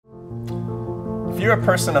you're a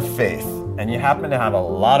person of faith and you happen to have a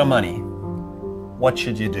lot of money, what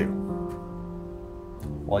should you do?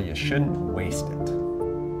 Well, you shouldn't waste it.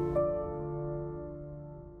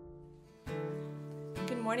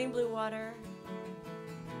 Good morning, Blue Water.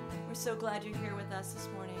 We're so glad you're here with us this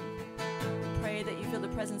morning. Pray that you feel the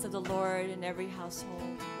presence of the Lord in every household,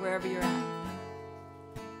 wherever you're at.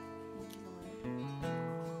 Thank you, Lord.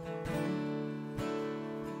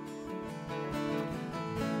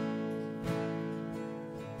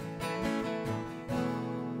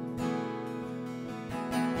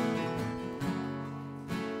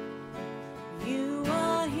 You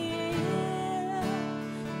are here,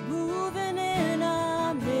 moving in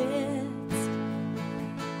our midst.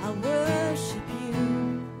 I worship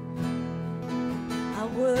you. I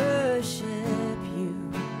worship you.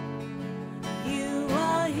 You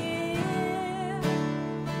are here,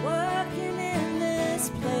 working in this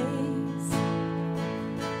place.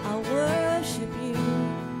 I worship you.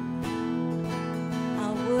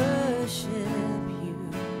 I worship you.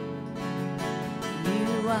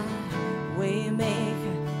 You are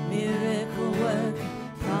waymaker, miracle worker,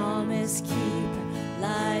 promise keeper,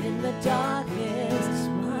 light in the darkness.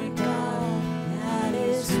 My God, that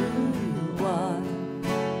is who you are.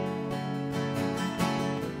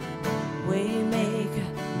 Waymaker,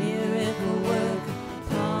 miracle worker,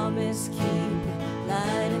 promise keeper,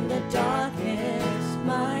 light in the darkness.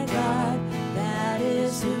 My God, that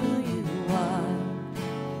is who you are.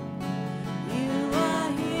 You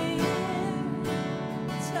are here,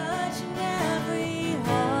 touching every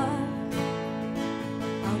heart.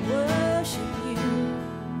 I worship you.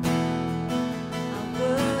 I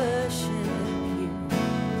worship you.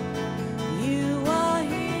 You are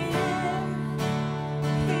here,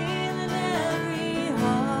 healing every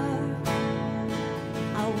heart.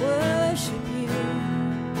 I worship you.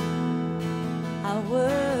 I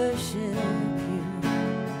worship you.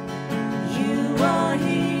 You are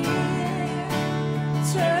here,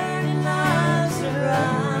 turning lives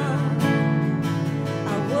around. I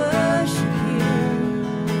worship you.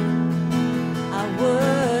 I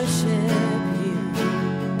worship you.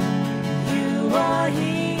 You are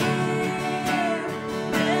here,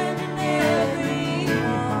 mending every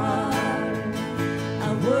heart. I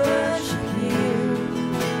worship you.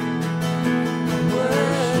 I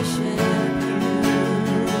worship you.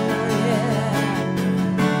 Yeah.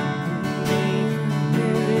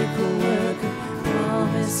 Miracle worker,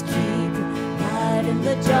 promise keeper, light in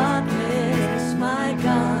the darkness. My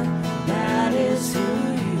God, that is who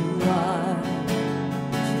you are.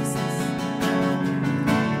 Jesus.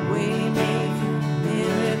 Waymaker,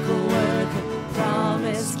 miracle worker,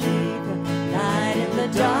 promise keeper, light in the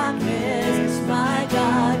darkness. My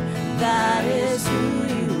God, that is who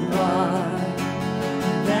you are.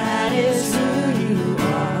 That is who you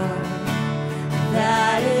are.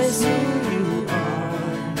 That is who you are.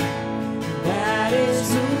 That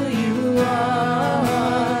is who you are.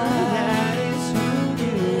 That is who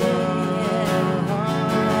you are.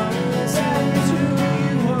 That is who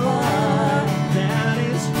you are. That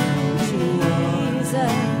is who you are.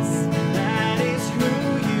 Jesus. That is who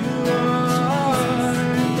you are.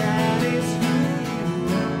 That is who you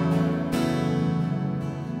are.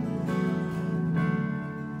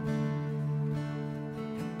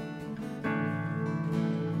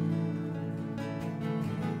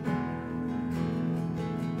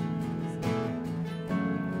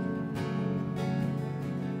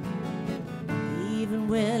 Even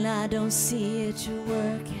when I don't see it, you're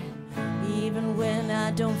working. Even when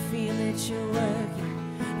I don't feel it, you're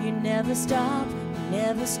working. You never stop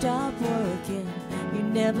working. You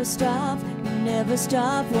never stop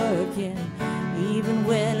working. Even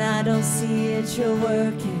when I don't see it, you're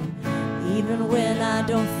working. Even when I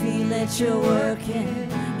don't feel it, you're working.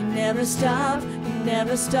 You never stop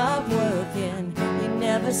working. You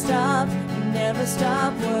never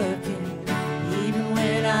stop working. Even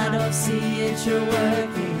when I don't see it, you're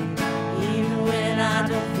working. Even when I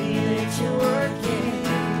don't feel it, you're working.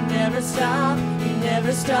 You never stop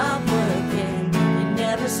working.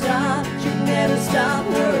 You never stop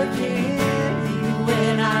working. Even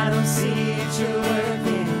when I don't see it, you're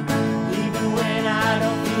working. Even when I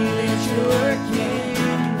don't feel it, you're working.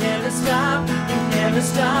 You never stop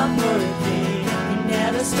working. You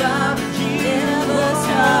never stop.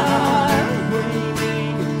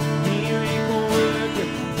 Miracle worker,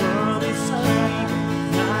 promise keeper,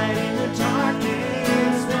 light in the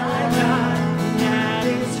darkness. My God, that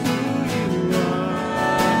is who you are.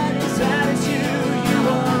 That is who you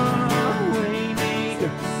are.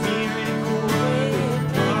 Waymaker, miracle worker,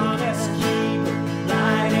 promise keeper,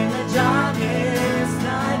 light in the darkness.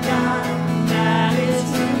 My God, that is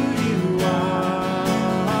who you are.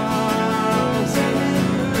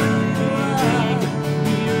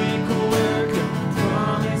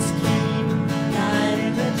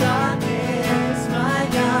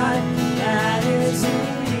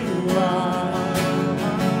 are.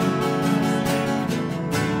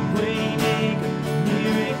 Waymaker,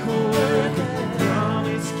 miracle worker,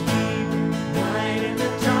 promise keeper, light in the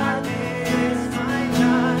darkness, my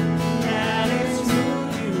God, that is who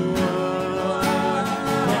you are.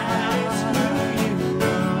 That is who you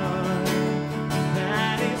are.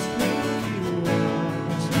 That is who you are.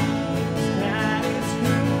 That is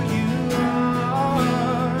who you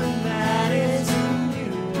are. That is who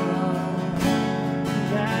you are.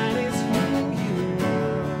 That is who you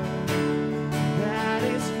are. That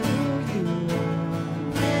is who you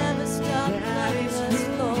are. Never stop That loving is us,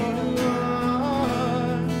 who Lord. you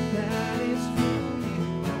are. That is who you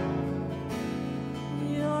are.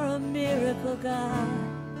 You're a miracle God,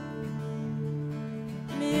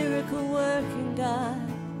 miracle working God.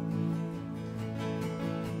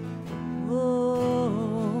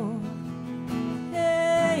 Oh,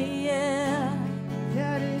 hey, yeah.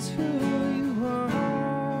 That is who you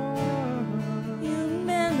are. You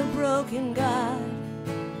mend the broken God.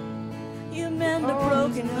 You mend the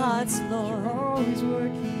broken hearts, You're Lord. always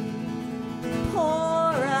working. Pour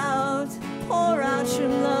out your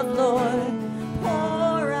love, Lord.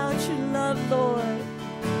 Pour out your love, Lord.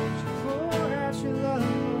 Pour out your love.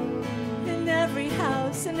 In every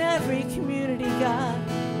house, in every community, God.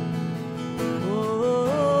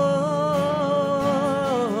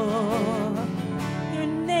 Oh, your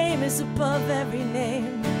name is above every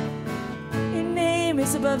name. Your name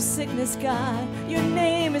is above sickness, God. Your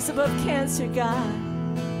name is above cancer, God.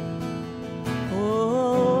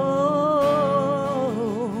 Oh,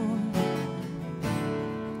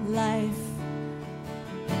 life.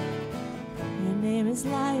 Your name is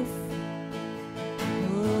life.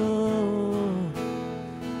 Oh,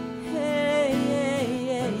 hey, yeah,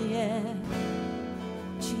 yeah, yeah.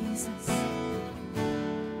 Jesus.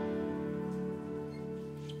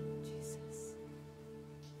 Jesus.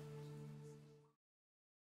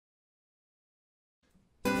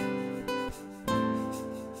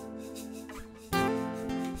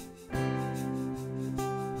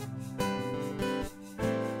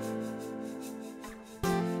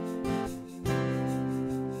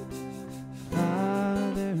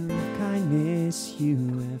 Father of kindness, you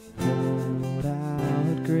have poured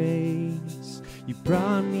out grace. You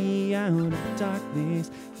brought me out of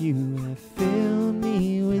darkness. You have filled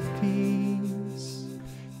me with peace.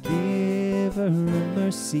 Giver of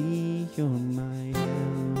mercy, you're my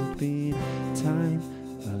help in time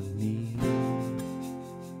of need.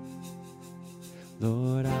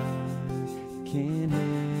 Lord, I can't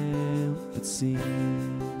help but sing.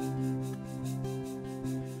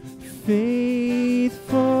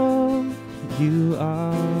 Faithful you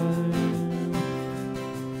are,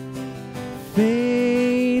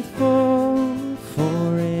 faithful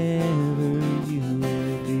forever you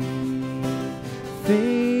will be.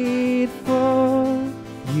 Faithful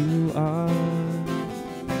you are,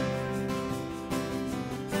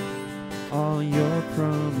 all your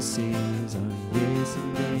promises are yes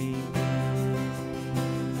and amen.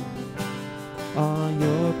 All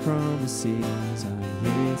your promises are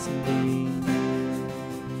yes and amen.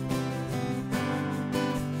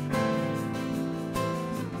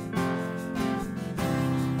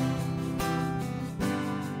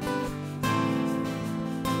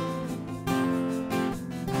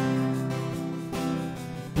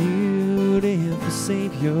 Beautiful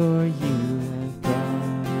Savior, you have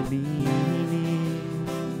brought me near.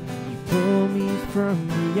 You pull me from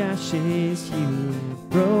the ashes, you have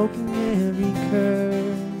broken every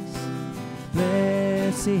curse.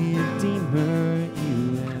 Blessed Redeemer,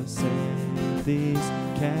 you have set this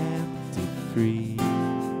captive free.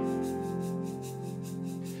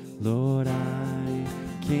 Lord, I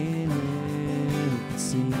can't help but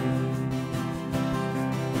sing.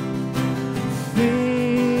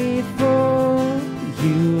 Faithful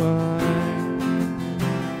you are,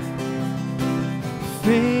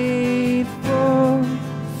 faithful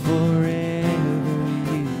forever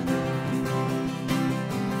you are.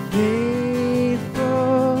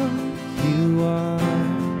 Faithful you are,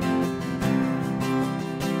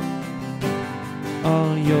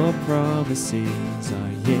 all your promises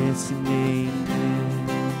are yes and amen.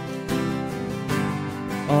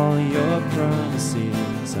 All your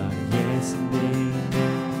promises are yes and amen.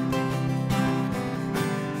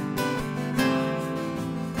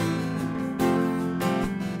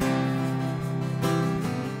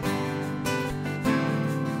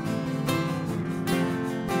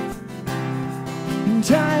 And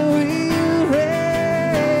I will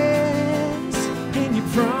rest in your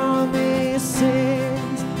promises.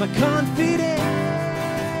 My confidence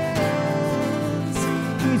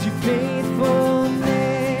is your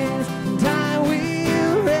faithfulness. And I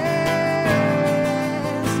will rest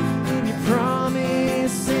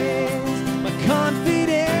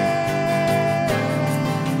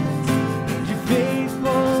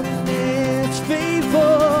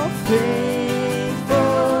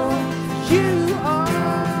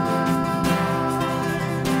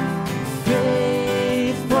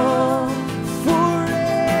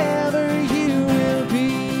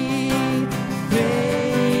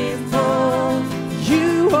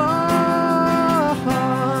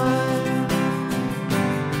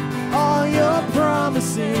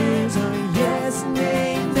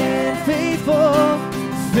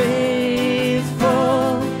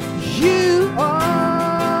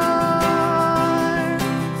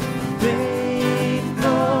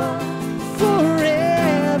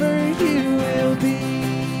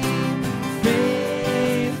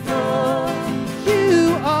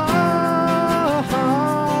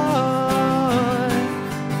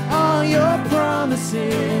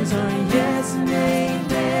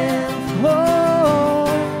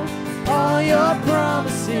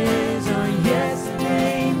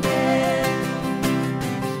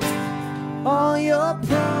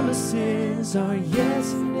promises are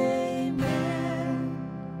yes and amen.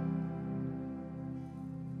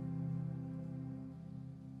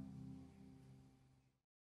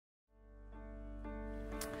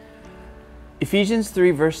 Ephesians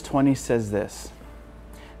 3 verse 20 says this,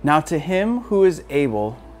 "Now to him who is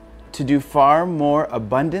able to do far more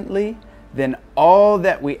abundantly than all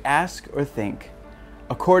that we ask or think,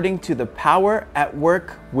 according to the power at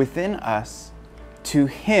work within us, to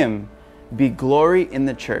him be glory in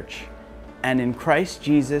the church and in Christ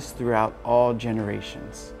Jesus throughout all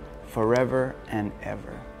generations, forever and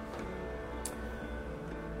ever."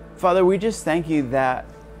 Father, we just thank you that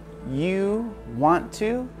you want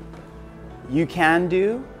to, you can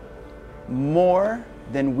do more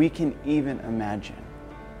than we can even imagine,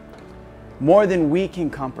 more than we can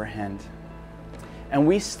comprehend. And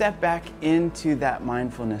we step back into that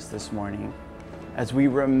mindfulness this morning as we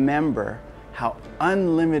remember how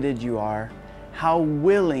unlimited you are, how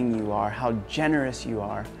willing you are, how generous you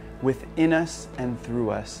are within us and through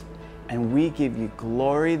us. And we give you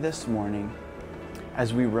glory this morning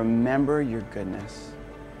as we remember your goodness,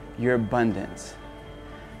 your abundance,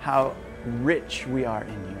 how rich we are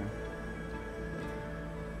in you.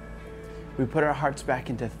 We put our hearts back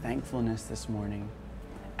into thankfulness this morning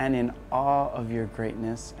and in awe of your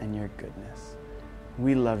greatness and your goodness.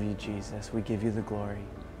 We love you, Jesus. We give you the glory.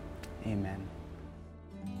 Amen.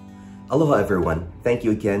 Aloha everyone. Thank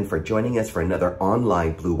you again for joining us for another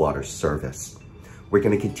online Blue Water service. We're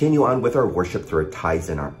going to continue on with our worship through our tithes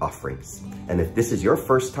and our offerings. And if this is your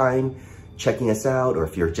first time checking us out, or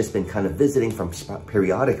if you've just been kind of visiting from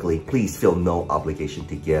periodically, please feel no obligation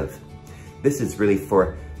to give. This is really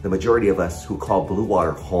for the majority of us who call Blue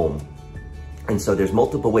Water home. And so there's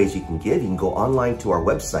multiple ways you can give. You can go online to our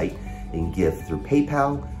website and give through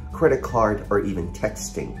PayPal, credit card, or even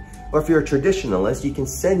texting. Or if you're a traditionalist, you can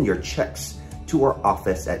send your checks to our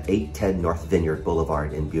office at 810 North Vineyard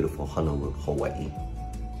Boulevard in beautiful Honolulu, Hawaii.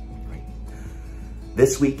 Right.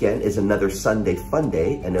 This weekend is another Sunday Fun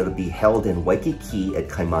Day, and it'll be held in Waikiki at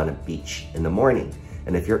Kaimana Beach in the morning.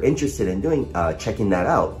 And if you're interested in checking that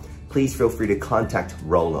out, please feel free to contact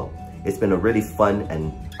Rolo. It's been a really fun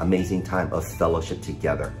and amazing time of fellowship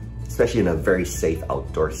together, especially in a very safe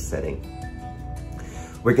outdoor setting.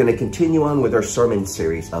 We're going to continue on with our sermon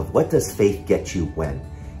series of What Does Faith Get You When?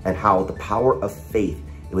 And how the power of faith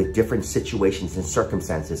with different situations and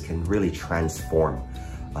circumstances can really transform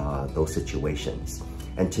those situations.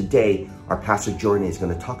 And today, our Pastor Jordan is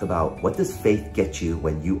going to talk about what does faith get you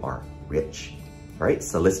when you are rich? All right,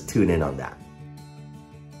 so let's tune in on that.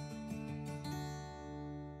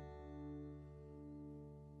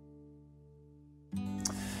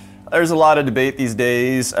 There's a lot of debate these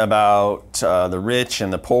days about the rich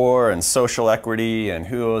and the poor and social equity and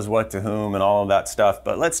who owes what to whom and all of that stuff.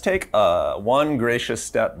 But let's take one gracious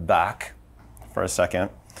step back for a second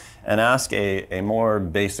and ask a more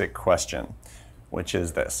basic question, which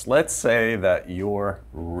is this. Let's say that you're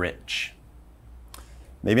rich.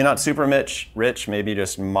 Maybe not super rich, maybe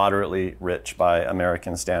just moderately rich by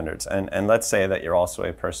American standards. And let's say that you're also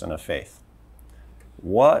a person of faith.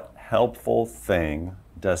 What helpful thing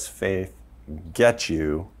does faith get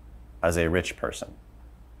you as a rich person?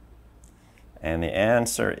 And the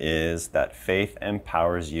answer is that faith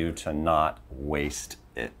empowers you to not waste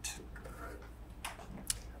it.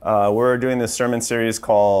 We're doing this sermon series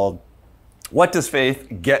called What Does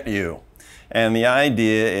Faith Get You? And the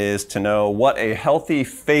idea is to know what a healthy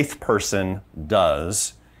faith person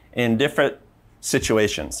does in different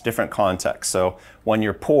situations, different contexts. So when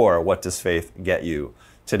you're poor, what does faith get you?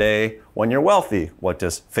 Today, when you're wealthy, what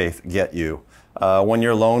does faith get you? When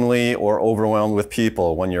you're lonely or overwhelmed with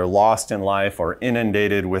people, when you're lost in life or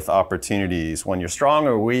inundated with opportunities, when you're strong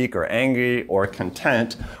or weak or angry or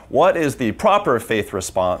content, what is the proper faith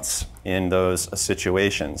response in those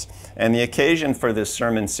situations? And the occasion for this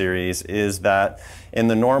sermon series is that in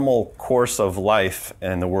the normal course of life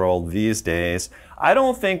in the world these days, I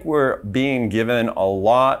don't think we're being given a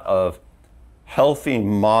lot of healthy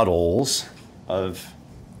models of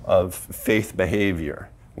faith behavior.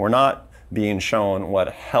 We're not being shown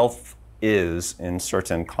what health is in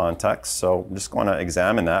certain contexts. So I'm just going to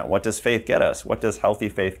examine that. What does faith get us? What does healthy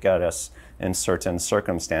faith get us in certain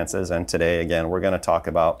circumstances? And today, again, we're going to talk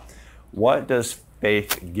about what does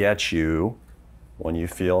faith get you when you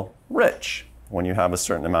feel rich, when you have a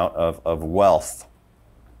certain amount of wealth.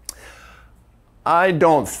 I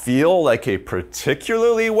don't feel like a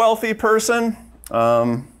particularly wealthy person.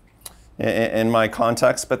 In my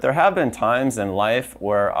context, but there have been times in life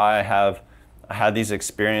where I have had these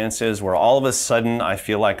experiences where all of a sudden I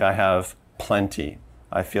feel like I have plenty.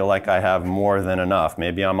 I feel like I have more than enough.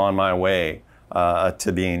 Maybe I'm on my way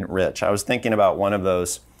to being rich. I was thinking about one of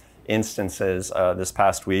those instances this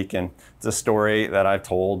past week, and it's a story that I've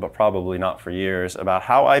told, but probably not for years, about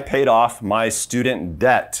how I paid off my student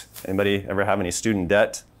debt. Anybody ever have any student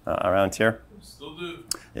debt around here? Still do.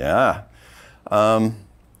 Yeah.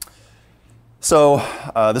 So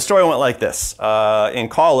the story went like this. In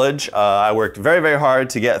college, I worked very, very hard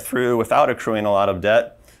to get through without accruing a lot of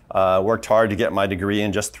debt. Worked hard to get my degree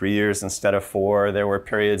in just 3 years instead of 4. There were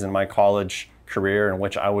periods in my college career in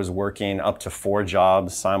which I was working up to 4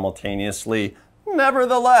 jobs simultaneously.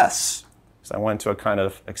 Nevertheless, because I went to a kind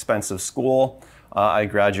of expensive school, I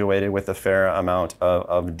graduated with a fair amount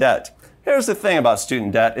of debt. Here's the thing about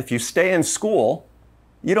student debt. If you stay in school,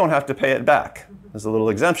 you don't have to pay it back. There's a little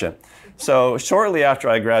exemption. So shortly after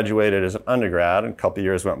I graduated as an undergrad, a couple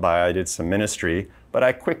years went by, I did some ministry, but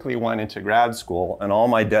I quickly went into grad school and all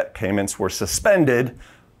my debt payments were suspended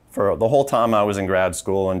for the whole time I was in grad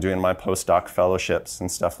school and doing my postdoc fellowships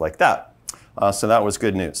and stuff like that. So that was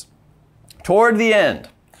good news. Toward the end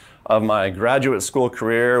of my graduate school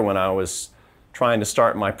career, when I was trying to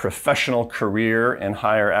start my professional career in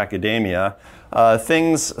higher academia,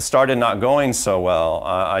 things started not going so well.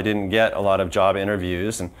 I didn't get a lot of job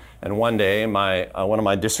interviews, and one day one of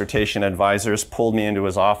my dissertation advisors pulled me into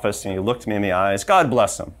his office and he looked me in the eyes. God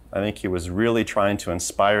bless him. I think he was really trying to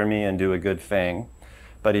inspire me and do a good thing.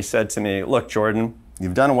 But he said to me, look, Jordan,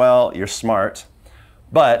 you've done well, you're smart,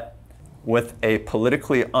 but with a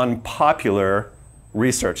politically unpopular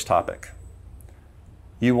research topic,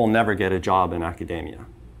 you will never get a job in academia.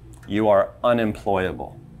 You are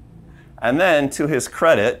unemployable. And then, to his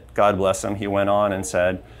credit, God bless him, he went on and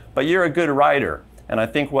said, but you're a good writer, and I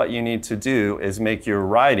think what you need to do is make your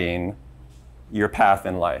writing your path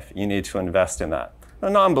in life. You need to invest in that.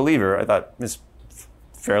 A non-believer, I thought this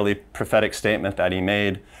fairly prophetic statement that he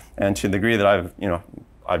made, and to the degree that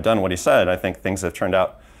I've done what he said, I think things have turned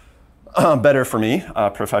out better for me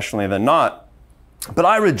professionally than not. But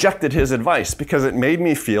I rejected his advice because it made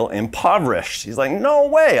me feel impoverished. He's like, no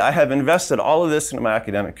way, I have invested all of this into my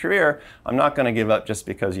academic career. I'm not going to give up just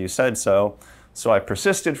because you said so. So I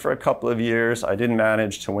persisted for a couple of years. I did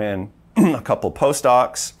manage to win a couple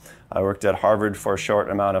postdocs. I worked at Harvard for a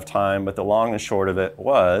short amount of time, but the long and short of it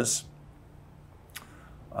was,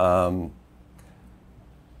 it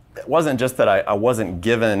wasn't just that I wasn't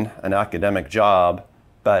given an academic job,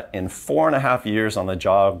 but in 4.5 years on the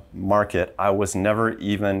job market, I was never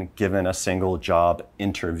even given a single job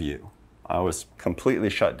interview. I was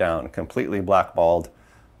completely shut down, completely blackballed,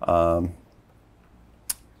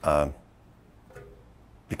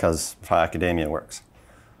 because of how academia works.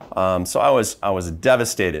 So I was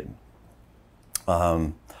devastated.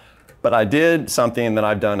 But I did something that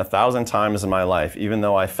I've done 1,000 times in my life, even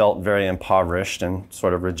though I felt very impoverished and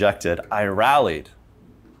sort of rejected. I rallied.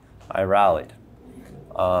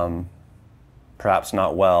 Perhaps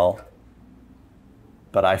not well,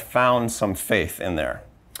 but I found some faith in there.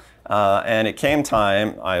 And it came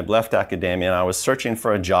time, I left academia and I was searching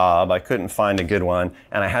for a job. I couldn't find a good one,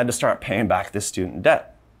 and I had to start paying back this student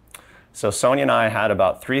debt. So Sonia and I had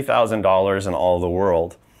about $3,000 in all the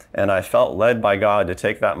world, and I felt led by God to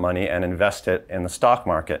take that money and invest it in the stock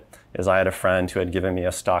market, as I had a friend who had given me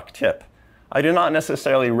a stock tip. I do not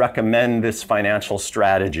necessarily recommend this financial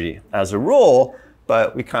strategy as a rule,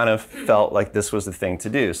 but we kind of felt like this was the thing to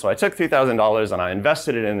do. So I took $3,000 and I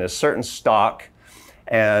invested it in this certain stock,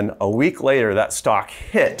 and a week later that stock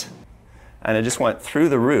hit, and it just went through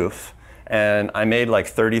the roof, and I made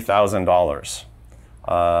like $30,000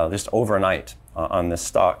 just overnight on this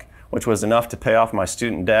stock, which was enough to pay off my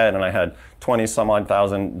student debt, and I had $20-some-odd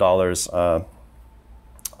thousand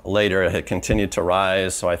later. It had continued to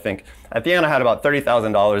rise, so I think at the end I had about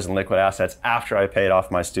 $30,000 in liquid assets after I paid off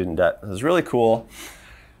my student debt. It was really cool.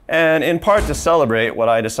 And in part to celebrate, what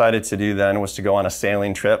I decided to do then was to go on a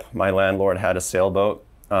sailing trip. My landlord had a sailboat,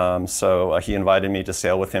 so he invited me to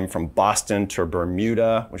sail with him from Boston to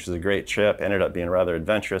Bermuda, which was a great trip. Ended up being a rather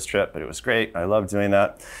adventurous trip, but it was great. I loved doing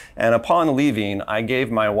that. And upon leaving, I gave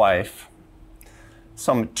my wife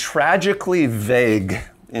some tragically vague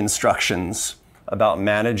instructions about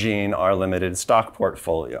managing our limited stock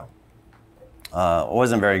portfolio. I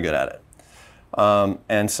wasn't very good at it.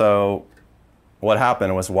 And so what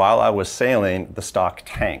happened was, while I was sailing, the stock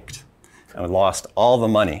tanked and I lost all the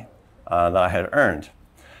money that I had earned.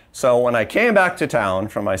 So when I came back to town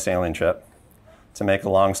from my sailing trip, to make a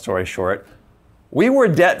long story short, we were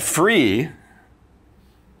debt-free,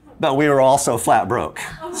 but we were also flat broke.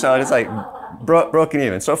 So it's like broken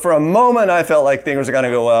even. So for a moment, I felt like things were going to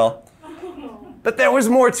go well. But there was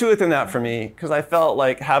more to it than that for me, because I felt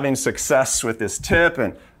like having success with this tip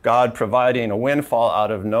and God providing a windfall out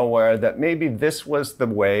of nowhere, that maybe this was the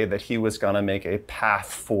way that he was going to make a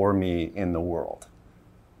path for me in the world.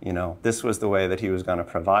 You know, this was the way that he was going to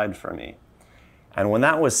provide for me. And when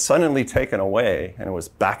that was suddenly taken away and it was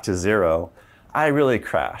back to zero, I really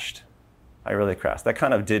crashed. I really crashed. That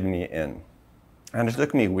kind of did me in. And it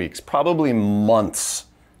took me weeks, probably months,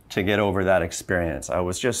 to get over that experience. I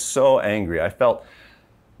was just so angry. I felt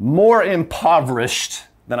more impoverished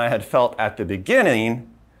than I had felt at the beginning,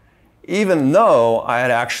 even though I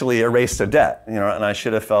had actually erased a debt, you know, and I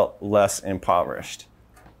should have felt less impoverished.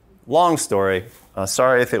 Long story.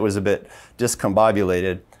 Sorry if it was a bit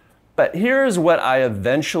discombobulated, but here's what I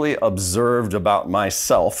eventually observed about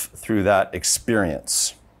myself through that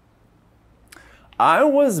experience. I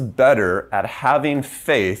was better at having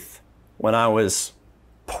faith when I was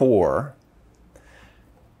poor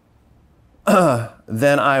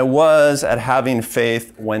than I was at having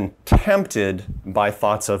faith when tempted by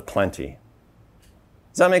thoughts of plenty.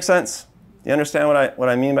 Does that make sense? You understand what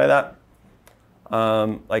I mean by that?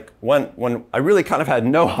 Like when I really kind of had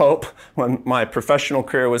no hope, when my professional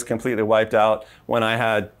career was completely wiped out, when I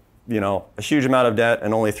had, you know, a huge amount of debt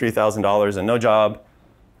and only $3,000 and no job,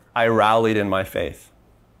 I rallied in my faith.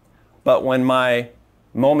 But when my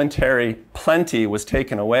momentary plenty was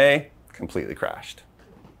taken away, completely crashed.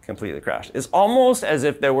 Completely crashed. It's almost as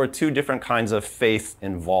if there were two different kinds of faith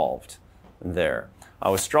involved there. I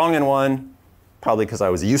was strong in one, probably because I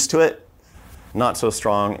was used to it, not so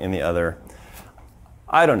strong in the other.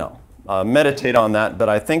 I don't know. Meditate on that, but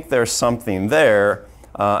I think there's something there,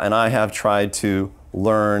 and I have tried to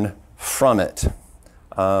learn from it.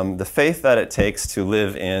 The faith that it takes to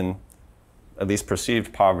live in at least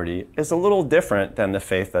perceived poverty is a little different than the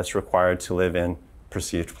faith that's required to live in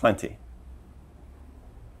perceived plenty.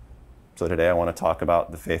 So today I want to talk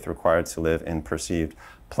about the faith required to live in perceived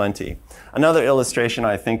plenty. Another illustration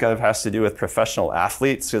I think of has to do with professional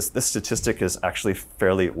athletes, because this statistic is actually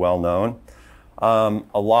fairly well known.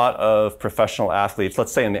 A lot of professional athletes,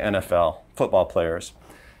 let's say in the NFL, football players,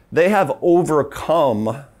 they have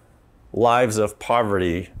overcome lives of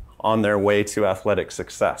poverty on their way to athletic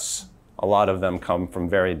success. A lot of them come from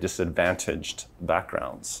very disadvantaged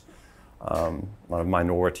backgrounds, a lot of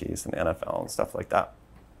minorities in the NFL and stuff like that.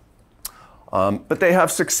 But they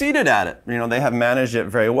have succeeded at it. You know, they have managed it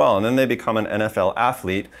very well. And then they become an NFL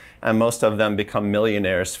athlete, and most of them become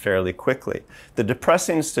millionaires fairly quickly. The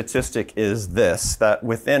depressing statistic is this, that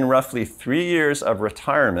within roughly 3 years of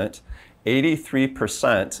retirement,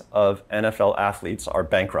 83% of NFL athletes are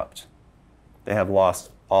bankrupt. They have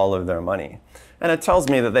lost all of their money. And it tells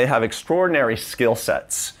me that they have extraordinary skill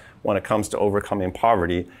sets when it comes to overcoming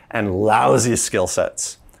poverty, and lousy skill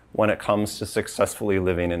sets when it comes to successfully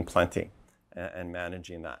living in plenty and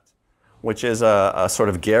managing that, which is a sort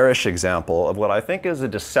of garish example of what I think is a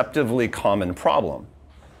deceptively common problem.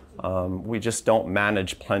 We just don't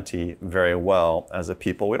manage plenty very well as a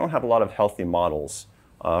people. We don't have a lot of healthy models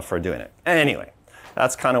for doing it. Anyway,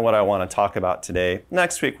 that's kind of what I want to talk about today.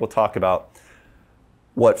 Next week, we'll talk about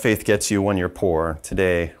what faith gets you when you're poor.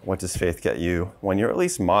 Today, what does faith get you when you're at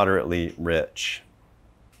least moderately rich?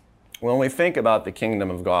 When we think about the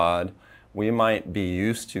kingdom of God, we might be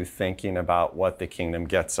used to thinking about what the kingdom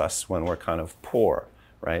gets us when we're kind of poor,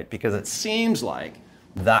 right? Because it seems like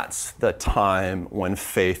that's the time when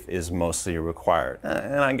faith is mostly required.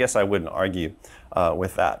 And I guess I wouldn't argue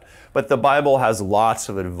with that. But the Bible has lots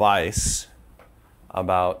of advice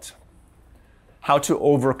about how to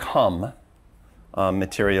overcome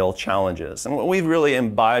material challenges. And we've really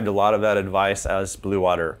imbibed a lot of that advice as Blue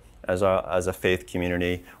Water, as a faith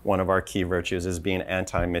community. One of our key virtues is being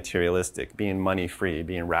anti-materialistic, being money-free,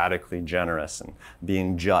 being radically generous, and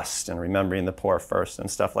being just, and remembering the poor first,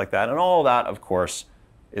 and stuff like that. And all that, of course,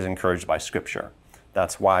 is encouraged by Scripture.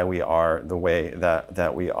 That's why we are the way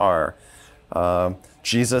that we are.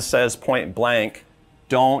 Jesus says point blank,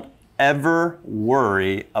 don't ever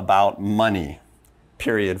worry about money.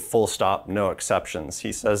 Period, full stop, no exceptions.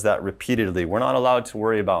 He says that repeatedly. We're not allowed to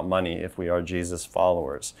worry about money if we are Jesus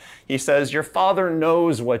followers. He says, your Father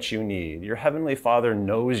knows what you need. Your Heavenly Father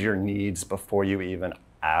knows your needs before you even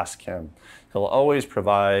ask Him. He'll always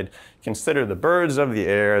provide. Consider the birds of the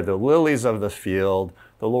air, the lilies of the field.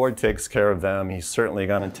 The Lord takes care of them. He's certainly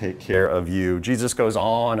going to take care of you. Jesus goes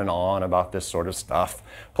on and on about this sort of stuff.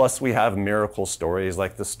 Plus, we have miracle stories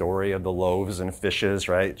like the story of the loaves and fishes,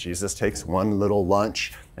 right? Jesus takes one little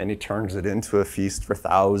lunch and He turns it into a feast for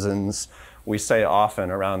thousands. We say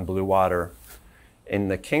often around Blue Water, in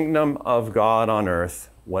the kingdom of God on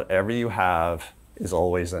earth, whatever you have is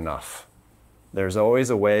always enough. There's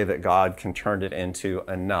always a way that God can turn it into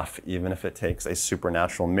enough, even if it takes a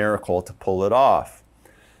supernatural miracle to pull it off.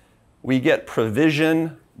 We get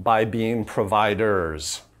provision by being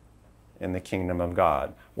providers in the kingdom of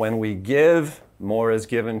God. When we give, more is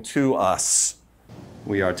given to us,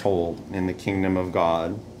 we are told in the kingdom of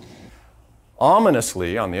God.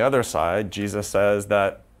 Ominously, on the other side, Jesus says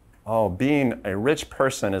that, being a rich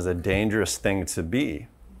person is a dangerous thing to be.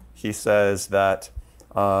 He says that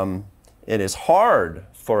it is hard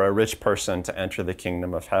for a rich person to enter the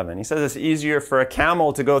kingdom of heaven. He says it's easier for a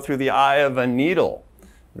camel to go through the eye of a needle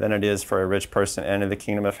than it is for a rich person to enter the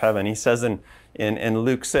kingdom of heaven. He says in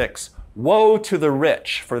Luke 6, woe to the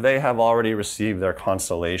rich, for they have already received their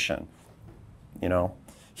consolation. You know,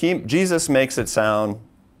 Jesus makes it sound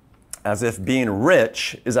as if being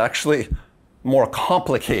rich is actually more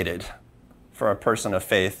complicated for a person of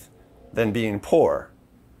faith than being poor,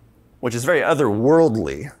 which is very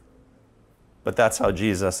otherworldly, but that's how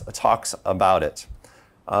Jesus talks about it.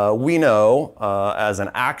 We know as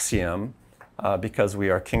an axiom, because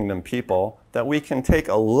we are kingdom people, that we can take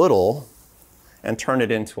a little and turn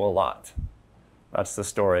it into a lot. That's the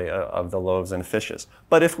story of the loaves and fishes.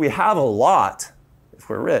 But if we have a lot, if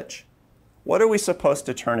we're rich, what are we supposed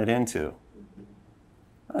to turn it into?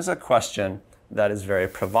 That's a question that is very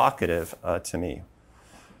provocative to me.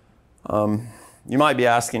 You might be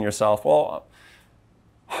asking yourself, well,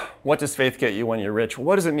 what does faith get you when you're rich?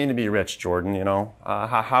 What does it mean to be rich, Jordan? You know,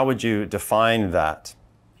 how would you define that?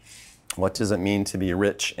 What does it mean to be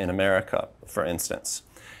rich in America, for instance?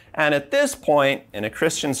 And at this point in a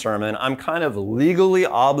Christian sermon, I'm kind of legally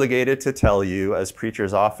obligated to tell you, as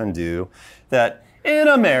preachers often do, that in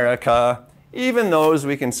America, even those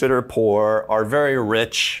we consider poor are very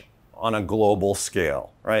rich on a global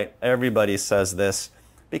scale, right? Everybody says this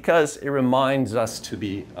because it reminds us to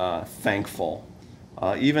be thankful.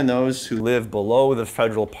 Even those who live below the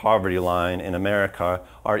federal poverty line in America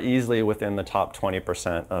are easily within the top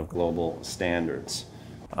 20% of global standards.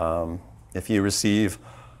 If you receive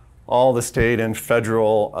all the state and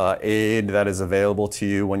federal aid that is available to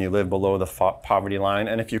you when you live below the poverty line,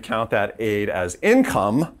 and if you count that aid as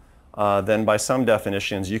income, then by some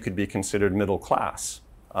definitions you could be considered middle class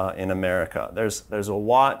in America. There's a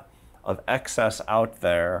lot of excess out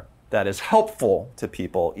there that is helpful to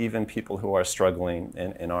people, even people who are struggling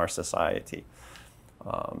in our society.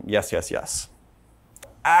 Yes.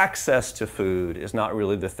 Access to food is not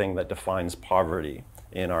really the thing that defines poverty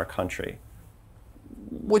in our country,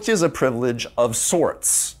 which is a privilege of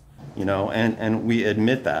sorts, you know, and we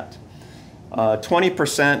admit that.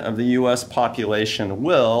 20% of the US population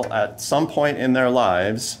will, at some point in their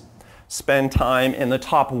lives, spend time in the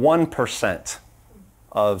top 1%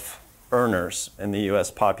 of earners in the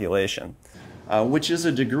US population, which is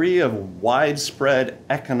a degree of widespread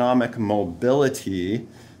economic mobility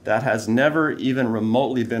that has never even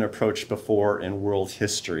remotely been approached before in world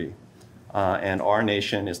history. And our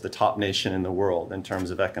nation is the top nation in the world in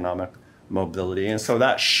terms of economic mobility. And so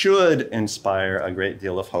that should inspire a great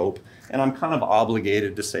deal of hope. And I'm kind of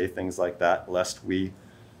obligated to say things like that, lest we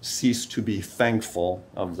cease to be thankful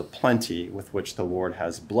of the plenty with which the Lord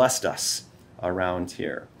has blessed us around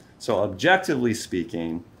here. So objectively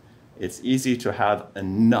speaking, it's easy to have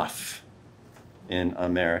enough in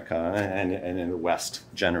America and in the West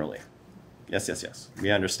generally. Yes.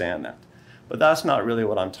 We understand that. But that's not really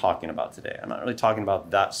what I'm talking about today. I'm not really talking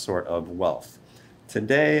about that sort of wealth.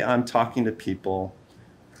 Today, I'm talking to people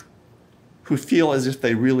who feel as if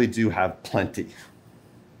they really do have plenty.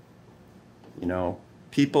 You know,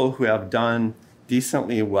 people who have done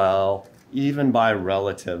decently well, even by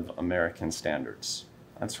relative American standards.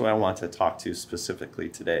 That's who I want to talk to specifically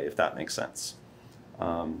today, if that makes sense.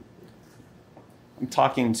 I'm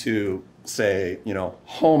talking to, say, you know,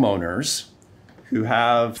 homeowners who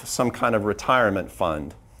have some kind of retirement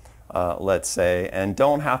fund, let's say, and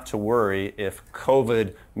don't have to worry if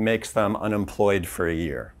COVID makes them unemployed for a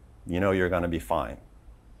year. You know you're going to be fine.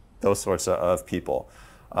 Those sorts of people.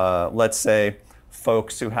 Let's say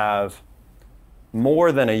folks who have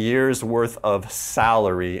more than a year's worth of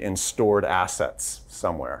salary in stored assets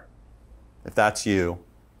somewhere. If that's you,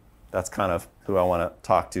 that's kind of who I want to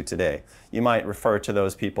talk to today. You might refer to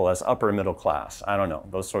those people as upper middle class. I don't know.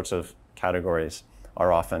 Those sorts of categories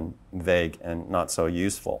are often vague and not so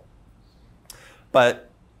useful. But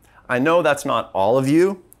I know that's not all of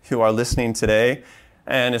you who are listening today,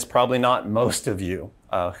 and it's probably not most of you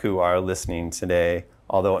who are listening today,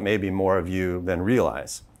 although it may be more of you than you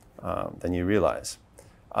realize.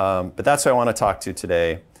 But that's who I want to talk to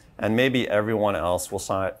today, and maybe everyone else will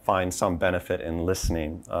find some benefit in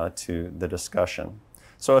listening to the discussion.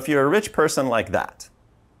 So if you're a rich person like that,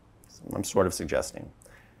 I'm sort of suggesting,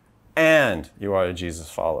 and you are a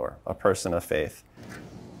Jesus follower, a person of faith,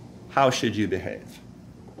 how should you behave?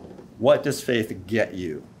 What does faith get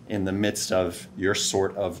you in the midst of your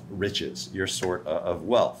sort of riches, your sort of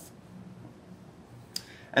wealth?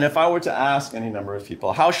 And if I were to ask any number of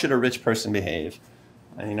people, how should a rich person behave,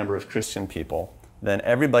 any number of Christian people, then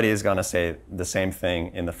everybody is going to say the same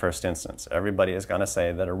thing in the first instance. Everybody is going to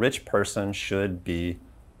say that a rich person should be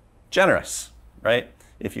generous, right?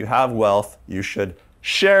 If you have wealth, you should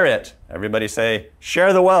share it. Everybody say,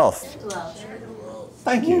 share the wealth.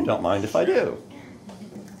 Thank you. Don't mind if I do.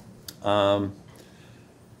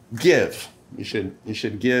 Give. You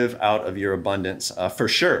should give out of your abundance for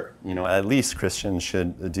sure. You know, at least Christians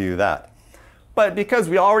should do that. But because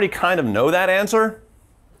we already kind of know that answer,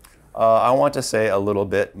 I want to say a little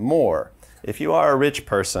bit more. If you are a rich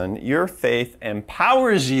person, your faith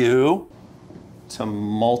empowers you to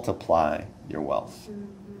multiply your wealth.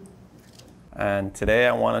 And today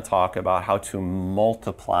I want to talk about how to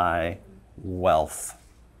multiply wealth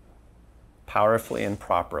powerfully and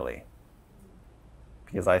properly.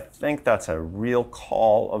 Because I think that's a real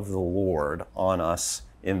call of the Lord on us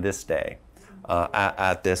in this day,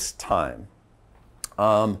 at this time.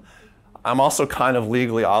 I'm also kind of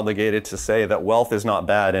legally obligated to say that wealth is not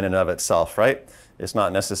bad in and of itself, right? It's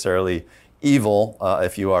not necessarily evil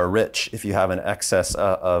if you are rich, if you have an excess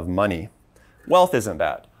of money. Wealth isn't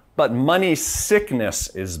bad, but money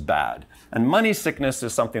sickness is bad. And money sickness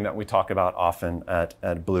is something that we talk about often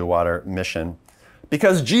at Blue Water Mission,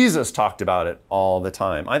 because Jesus talked about it all the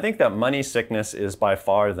time. I think that money sickness is by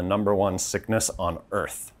far the #1 sickness on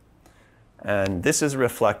earth. And this is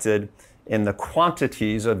reflected in the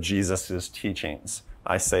quantities of Jesus's teachings.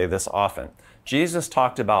 I say this often. Jesus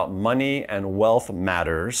talked about money and wealth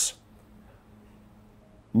matters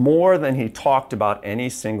more than he talked about any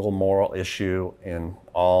single moral issue in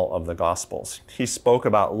all of the Gospels. He spoke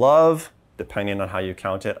about love, depending on how you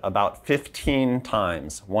count it, about 15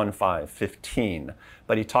 times, 15.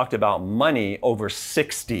 But he talked about money over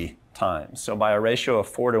 60 times. So by a ratio of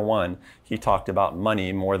 4-to-1, he talked about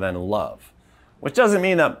money more than love, which doesn't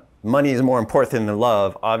mean that money is more important than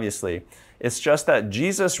love, obviously. It's just that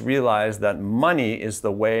Jesus realized that money is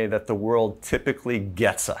the way that the world typically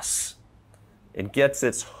gets us. It gets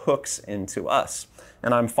its hooks into us.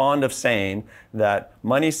 And I'm fond of saying that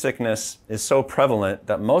money sickness is so prevalent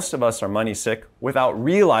that most of us are money sick without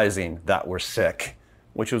realizing that we're sick,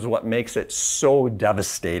 which is what makes it so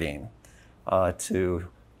devastating to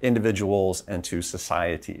individuals and to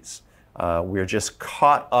societies. We're just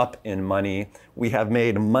caught up in money. We have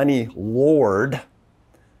made money Lord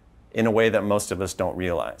in a way that most of us don't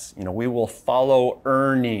realize. You know, we will follow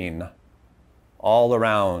earning all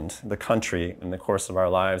around the country in the course of our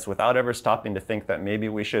lives without ever stopping to think that maybe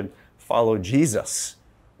we should follow Jesus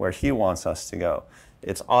where he wants us to go.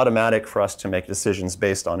 It's automatic for us to make decisions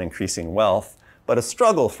based on increasing wealth, but a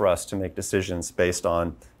struggle for us to make decisions based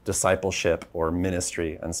on discipleship or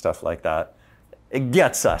ministry and stuff like that. It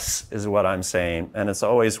gets us, is what I'm saying, and it's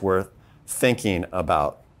always worth thinking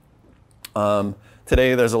about.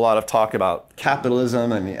 Today there's a lot of talk about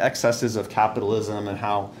capitalism and the excesses of capitalism and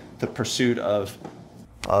how the pursuit of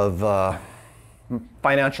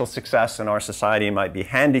financial success in our society might be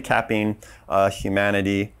handicapping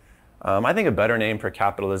humanity. I think a better name for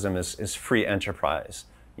capitalism is free enterprise.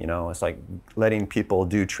 You know, it's like letting people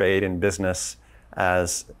do trade and business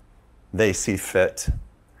as they see fit.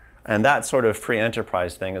 And that sort of free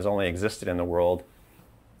enterprise thing has only existed in the world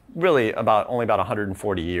really only about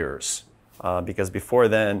 140 years. Because before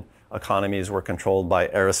then, economies were controlled by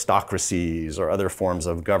aristocracies or other forms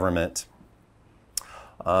of government.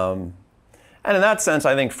 And in that sense,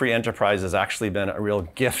 I think free enterprise has actually been a real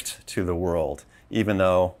gift to the world. Even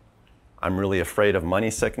though I'm really afraid of money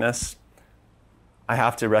sickness, I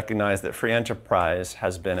have to recognize that free enterprise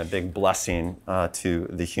has been a big blessing to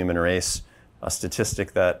the human race. A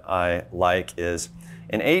statistic that I like is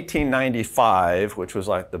in 1895, which was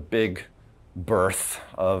like the big birth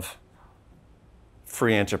of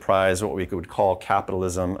free enterprise, what we would call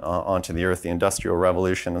capitalism onto the earth, the Industrial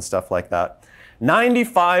Revolution and stuff like that.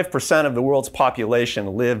 95% of the world's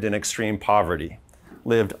population lived in extreme poverty,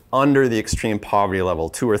 lived under the extreme poverty level,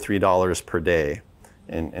 $2 or $3 per day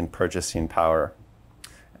in purchasing power.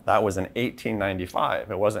 That was in 1895.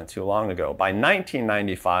 It wasn't too long ago. By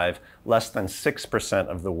 1995, less than 6%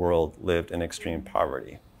 of the world lived in extreme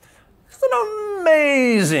poverty. It's an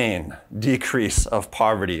amazing decrease of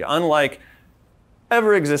poverty, unlike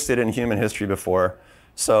ever existed in human history before.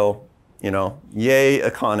 So, you know, yay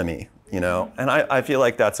economy, you know, and I feel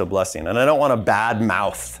like that's a blessing. And I don't want to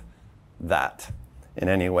badmouth that in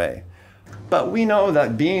any way. But we know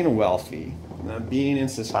that being wealthy, being in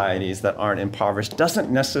societies that aren't impoverished doesn't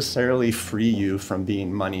necessarily free you from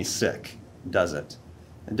being money sick, does it?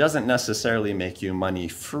 It doesn't necessarily make you money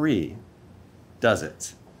free, does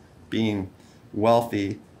it? Being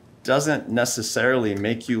wealthy doesn't necessarily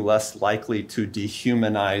make you less likely to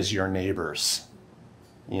dehumanize your neighbors.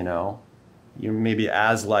 You know, you may be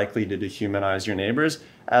as likely to dehumanize your neighbors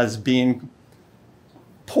as being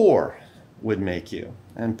poor would make you.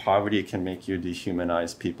 And poverty can make you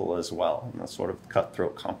dehumanize people as well, and the sort of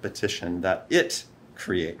cutthroat competition that it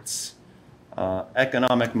creates.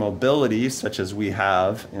 Economic mobility, such as we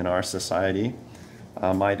have in our society,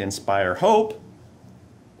 might inspire hope,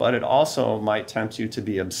 but it also might tempt you to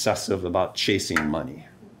be obsessive about chasing money.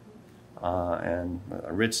 And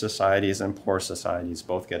rich societies and poor societies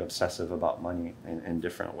both get obsessive about money in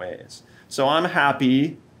different ways. So I'm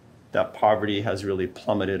happy that poverty has really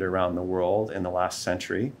plummeted around the world in the last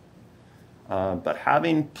century. But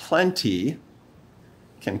having plenty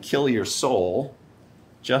can kill your soul,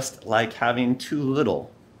 just like having too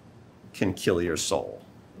little can kill your soul.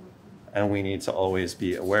 And we need to always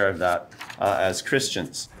be aware of that as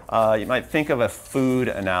Christians. You might think of a food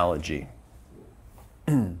analogy.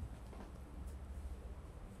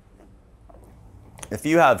 If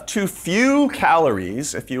you have too few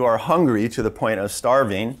calories, if you are hungry to the point of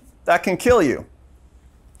starving, that can kill you.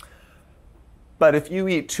 But if you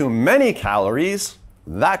eat too many calories,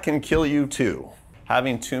 that can kill you too.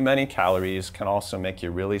 Having too many calories can also make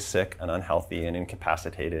you really sick and unhealthy and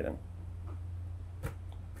incapacitated, and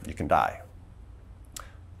you can die.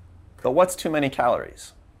 But what's too many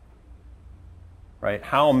calories? Right?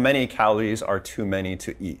 How many calories are too many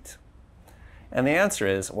to eat? And the answer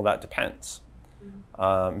is, well, that depends.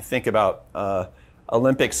 Think about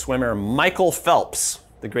Olympic swimmer Michael Phelps,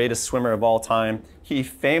 the greatest swimmer of all time. He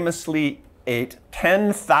famously ate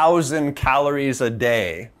 10,000 calories a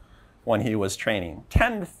day when he was training.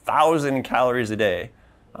 10,000 calories a day.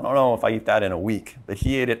 I don't know if I eat that in a week, but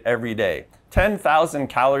he ate it every day. 10,000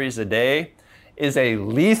 calories a day is a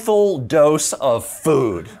lethal dose of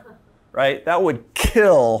food, right? That would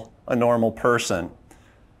kill a normal person.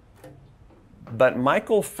 But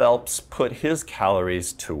Michael Phelps put his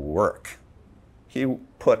calories to work. He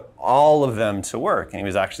put all of them to work, and he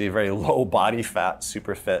was actually a very low body fat,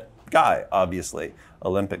 super fit guy, obviously,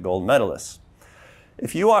 Olympic gold medalist.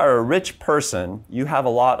 If you are a rich person, you have a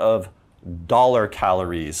lot of dollar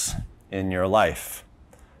calories in your life,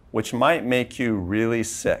 which might make you really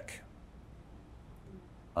sick,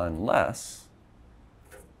 unless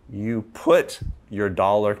you put your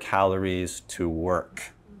dollar calories to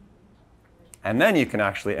work. And then you can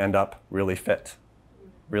actually end up really fit,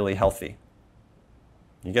 really healthy.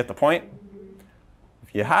 You get the point?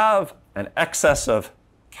 If you have an excess of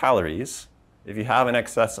calories, if you have an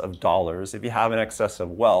excess of dollars, if you have an excess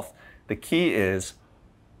of wealth, the key is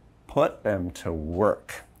put them to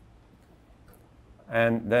work.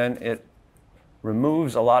 And then it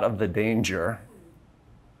removes a lot of the danger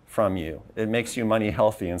from you. It makes you money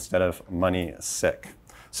healthy instead of money sick.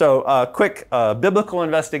 So quick biblical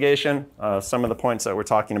investigation, some of the points that we're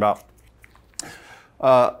talking about.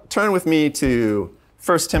 Turn with me to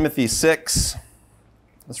 1 Timothy 6.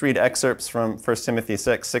 Let's read excerpts from 1 Timothy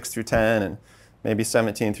 6, 6 through 10, and maybe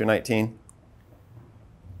 17 through 19.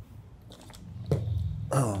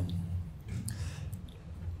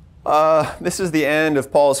 This is the end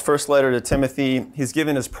of Paul's first letter to Timothy. He's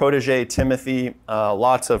given his protege, Timothy,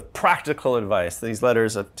 lots of practical advice. These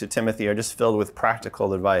letters to Timothy are just filled with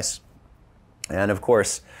practical advice. And of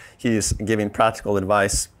course, he's giving practical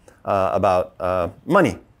advice about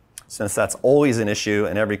money, since that's always an issue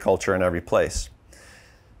in every culture and every place.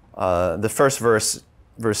 The first verse,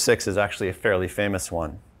 verse 6, is actually a fairly famous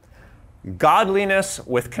one. Godliness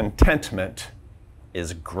with contentment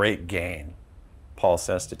is great gain, Paul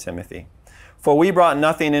says to Timothy. For we brought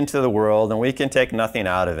nothing into the world, and we can take nothing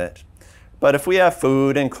out of it. But if we have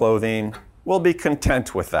food and clothing, we'll be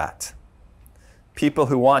content with that. People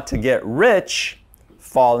who want to get rich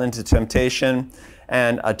fall into temptation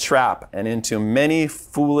and a trap, and into many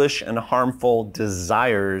foolish and harmful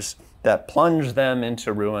desires that plunge them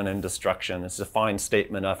into ruin and destruction. It's a fine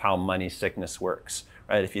statement of how money sickness works,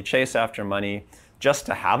 right? If you chase after money just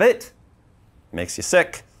to have it, it makes you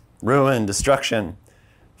sick. Ruin, destruction.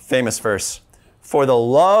 Famous verse. For the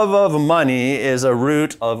love of money is a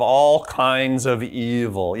root of all kinds of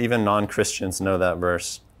evil. Even non-Christians know that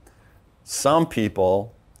verse. Some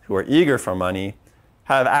people who are eager for money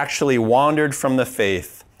have actually wandered from the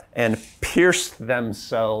faith and pierced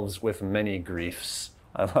themselves with many griefs.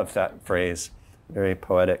 I love that phrase. Very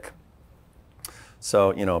poetic.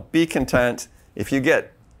 So, be content. If you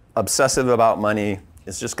get obsessive about money,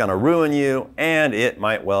 it's just going to ruin you, and it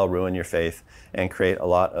might well ruin your faith and create a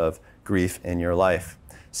lot of grief in your life.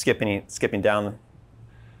 Skipping down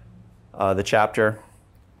the chapter.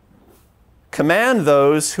 Command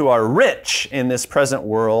those who are rich in this present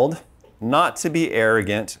world not to be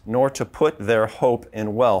arrogant, nor to put their hope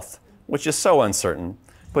in wealth, which is so uncertain,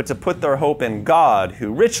 but to put their hope in God,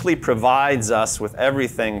 who richly provides us with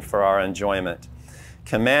everything for our enjoyment.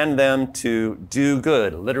 Command them to do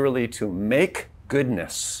good, literally to make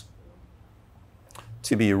goodness,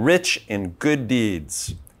 to be rich in good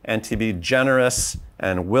deeds, and to be generous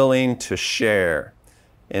and willing to share.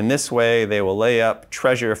 In this way, they will lay up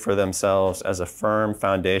treasure for themselves as a firm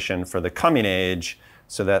foundation for the coming age,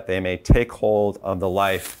 so that they may take hold of the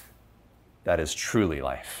life that is truly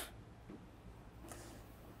life.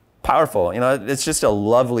 Powerful. It's just a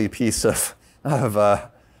lovely piece of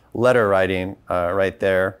letter writing right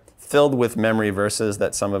there, filled with memory verses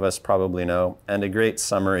that some of us probably know, and a great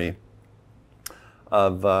summary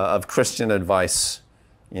of Christian advice.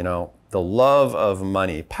 The love of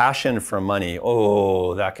money, passion for money,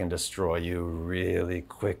 that can destroy you really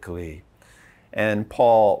quickly. And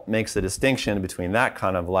Paul makes a distinction between that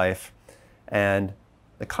kind of life and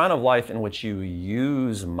the kind of life in which you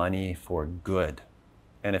use money for good.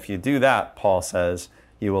 And if you do that, Paul says,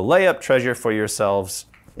 you will lay up treasure for yourselves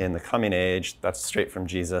in the coming age. That's straight from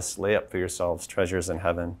Jesus. Lay up for yourselves treasures in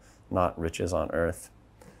heaven, not riches on earth.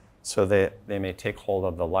 So they may take hold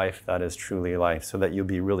of the life that is truly life, so that you'll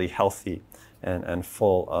be really healthy and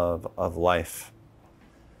full of life.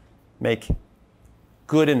 Make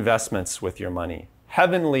good investments with your money,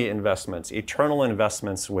 heavenly investments, eternal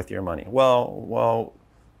investments with your money. Well,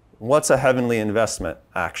 what's a heavenly investment,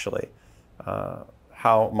 actually?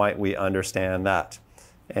 How might we understand that?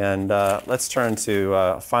 And let's turn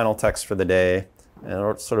to final text for the day,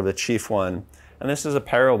 and sort of the chief one. And this is a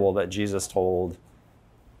parable that Jesus told.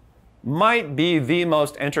 Might be the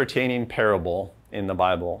most entertaining parable in the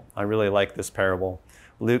Bible. I really like this parable.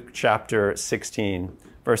 Luke chapter 16,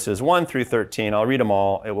 verses 1 through 13. I'll read them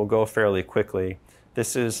all. It will go fairly quickly.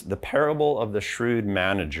 This is the parable of the shrewd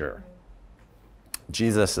manager.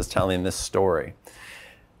 Jesus is telling this story.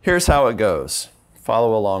 Here's how it goes.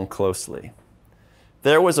 Follow along closely.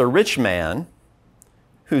 There was a rich man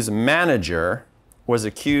whose manager was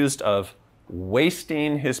accused of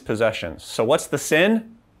wasting his possessions. So what's the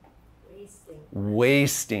sin?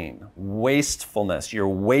 Wasting. Wastefulness. You're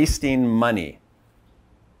wasting money.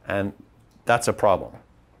 And that's a problem.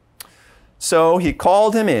 So he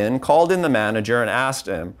called in the manager and asked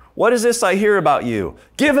him, "What is this I hear about you?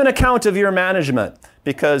 Give an account of your management,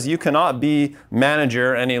 because you cannot be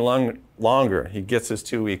manager any longer." He gets his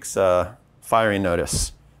 2 weeks firing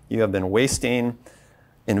notice. You have been wasting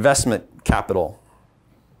investment capital.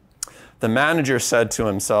 The manager said to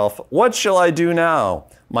himself, "What shall I do now?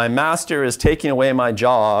 My master is taking away my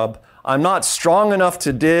job. I'm not strong enough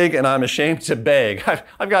to dig, and I'm ashamed to beg.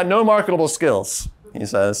 I've got no marketable skills," he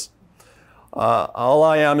says. All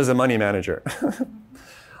I am is a money manager.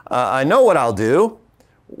 I know what I'll do.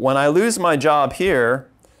 When I lose my job here,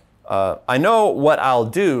 I know what I'll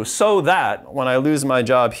do so that when I lose my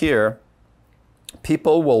job here,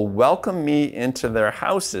 people will welcome me into their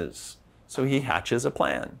houses. So he hatches a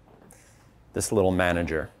plan, this little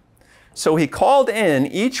manager. So he called in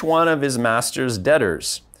each one of his master's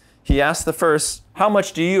debtors. He asked the first, "How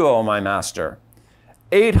much do you owe my master?"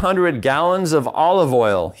 800 gallons of olive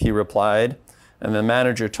oil, he replied. And the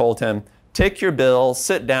manager told him, "Take your bill,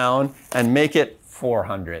 sit down, and make it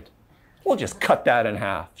 400. We'll just cut that in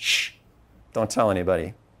half. Shh, don't tell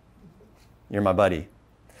anybody. You're my buddy."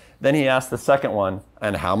 Then he asked the second one,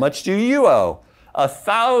 "And how much do you owe?"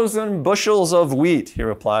 1,000 bushels of wheat, he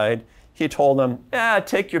replied. He told him,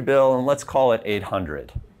 "Take your bill and let's call it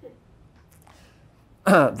 800.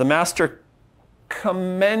 The master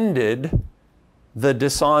commended the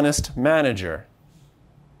dishonest manager.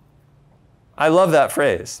 I love that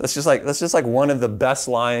phrase. That's just like one of the best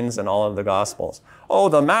lines in all of the Gospels. Oh,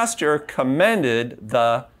 the master commended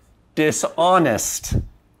the dishonest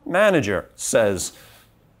manager, says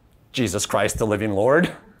Jesus Christ, the living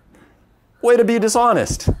Lord. Way to be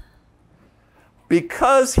dishonest.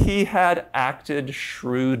 Because he had acted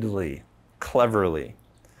shrewdly, cleverly.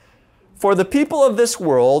 For the people of this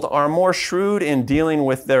world are more shrewd in dealing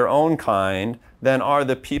with their own kind than are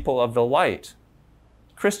the people of the light.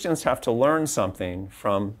 Christians have to learn something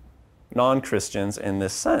from non-Christians in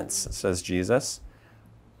this sense, says Jesus.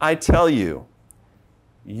 I tell you,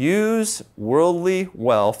 use worldly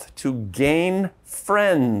wealth to gain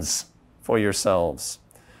friends for yourselves,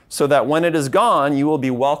 so that when it is gone, you will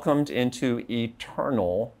be welcomed into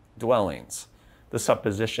eternal dwellings. The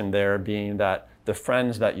supposition there being that the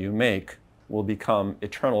friends that you make will become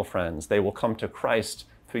eternal friends. They will come to Christ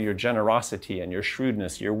through your generosity and your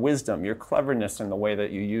shrewdness, your wisdom, your cleverness in the way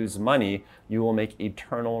that you use money, you will make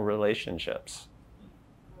eternal relationships.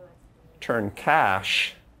 Turn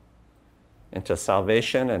cash into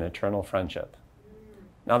salvation and eternal friendship.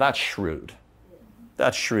 Now that's shrewd.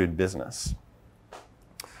 That's shrewd business.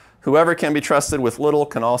 Whoever can be trusted with little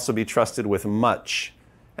can also be trusted with much.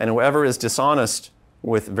 And whoever is dishonest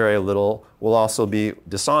with very little will also be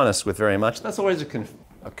dishonest with very much. That's always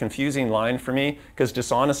a confusing line for me, because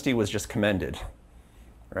dishonesty was just commended,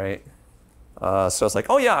 right? So it's like,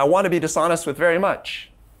 oh yeah, I want to be dishonest with very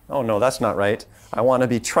much. Oh no, that's not right. I want to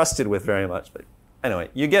be trusted with very much. But anyway,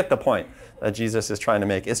 you get the point that Jesus is trying to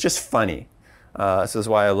make. It's just funny. This is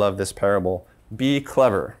why I love this parable. Be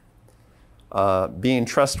clever. Being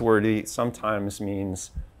trustworthy sometimes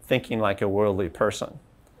means thinking like a worldly person.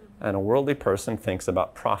 And a worldly person thinks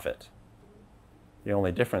about profit. The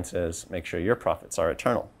only difference is make sure your profits are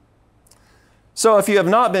eternal. So if you have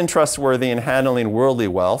not been trustworthy in handling worldly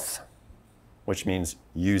wealth, which means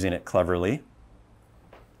using it cleverly,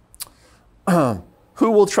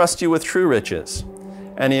 who will trust you with true riches?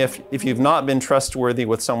 And if you've not been trustworthy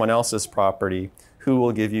with someone else's property, who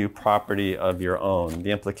will give you property of your own?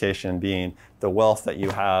 The implication being the wealth that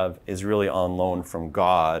you have is really on loan from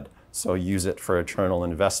God, so use it for eternal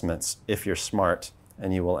investments if you're smart,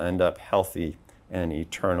 and you will end up healthy and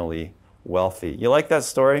eternally wealthy. You like that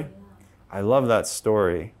story? I love that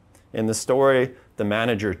story. In the story, the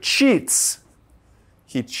manager cheats.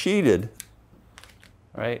 He cheated,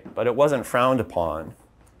 right? But it wasn't frowned upon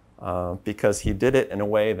because he did it in a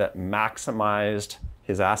way that maximized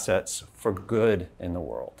his assets for good in the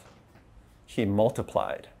world. He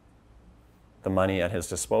multiplied the money at his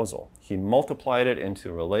disposal. He multiplied it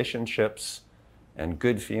into relationships and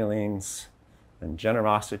good feelings and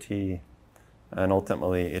generosity and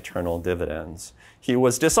ultimately eternal dividends. He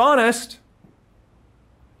was dishonest,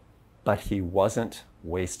 but he wasn't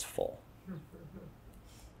wasteful.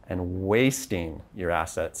 And wasting your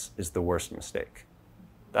assets is the worst mistake.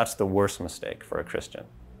 That's the worst mistake for a Christian,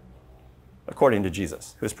 according to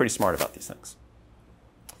Jesus, who's pretty smart about these things.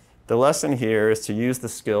 The lesson here is to use the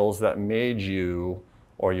skills that made you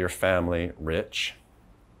or your family rich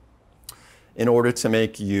in order to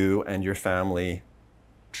make you and your family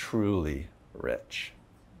truly rich.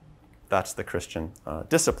 That's the Christian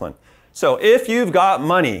discipline. So if you've got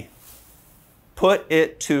money, put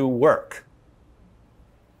it to work.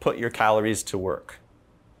 Put your calories to work.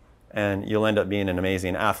 And you'll end up being an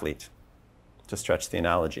amazing athlete, to stretch the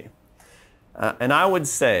analogy. And I would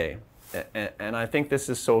say, and I think this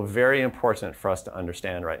is so very important for us to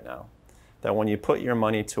understand right now, that when you put your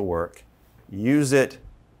money to work, use it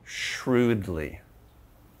shrewdly,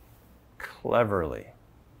 cleverly.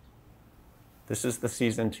 This is the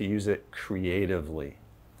season to use it creatively,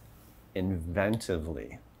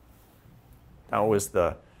 inventively. That was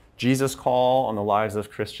the Jesus call on the lives of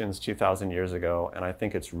Christians 2,000 years ago, and I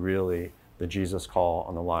think it's really the Jesus call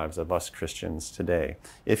on the lives of us Christians today.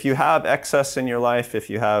 If you have excess in your life, if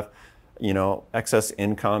you have excess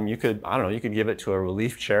income, you could give it to a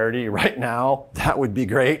relief charity right now. That would be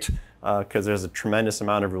great, because there's a tremendous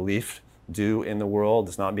amount of relief due in the world.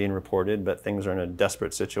 It's not being reported, but things are in a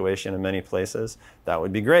desperate situation in many places. That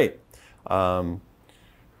would be great.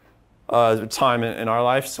 Time in our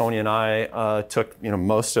life, Sonia and I took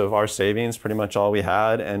most of our savings, pretty much all we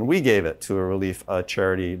had, and we gave it to a relief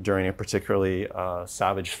charity during a particularly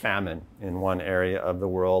savage famine in one area of the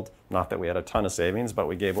world. Not that we had a ton of savings, but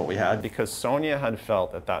we gave what we had because Sonia had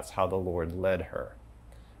felt that that's how the Lord led her.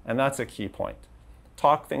 And that's a key point.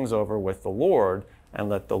 Talk things over with the Lord and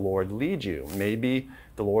let the Lord lead you. Maybe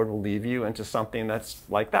the Lord will lead you into something that's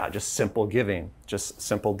like that, just simple giving, just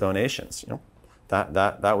simple donations.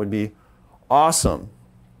 That would be awesome.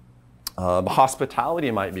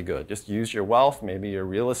 Hospitality might be good. Just use your wealth, maybe your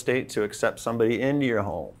real estate, to accept somebody into your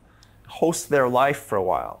home. Host their life for a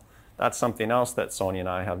while. That's something else that Sonia and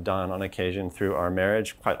I have done on occasion through our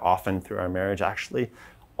marriage, quite often through our marriage actually,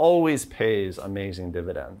 always pays amazing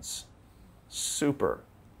dividends. Super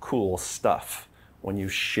cool stuff when you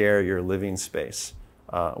share your living space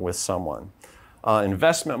with someone.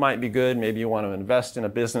 Investment might be good. Maybe you want to invest in a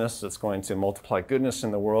business that's going to multiply goodness in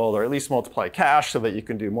the world, or at least multiply cash so that you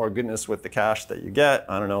can do more goodness with the cash that you get.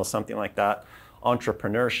 I don't know, something like that.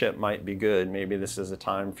 Entrepreneurship might be good. Maybe this is a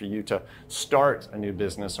time for you to start a new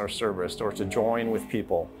business or service, or to join with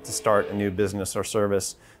people to start a new business or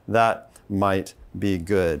service. That might be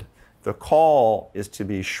good. The call is to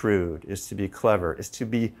be shrewd, is to be clever, is to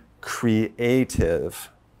be creative,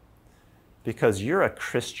 because you're a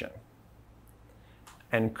Christian.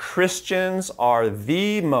 And Christians are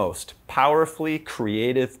the most powerfully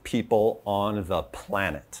creative people on the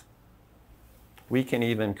planet. We can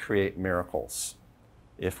even create miracles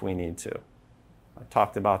if we need to. I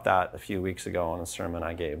talked about that a few weeks ago on a sermon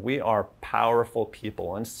I gave. We are powerful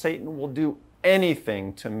people, and Satan will do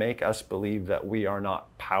anything to make us believe that we are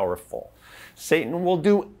not powerful. Satan will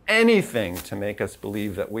do anything to make us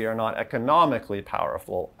believe that we are not economically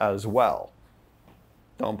powerful as well.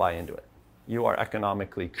 Don't buy into it. You are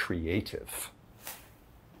economically creative.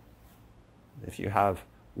 If you have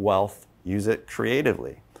wealth, use it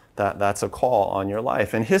creatively. That's a call on your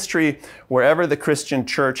life. In history, wherever the Christian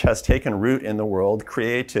church has taken root in the world,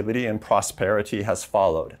 creativity and prosperity has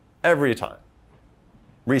followed every time.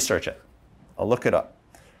 Research it. I'll look it up.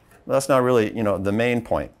 That's not really, the main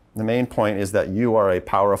point. The main point is that you are a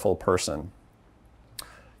powerful person.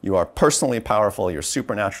 You are personally powerful, you're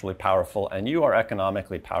supernaturally powerful, and you are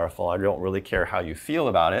economically powerful. I don't really care how you feel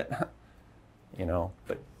about it,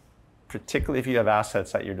 but particularly if you have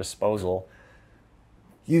assets at your disposal,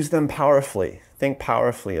 use them powerfully. Think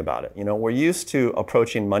powerfully about it. We're used to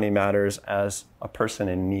approaching money matters as a person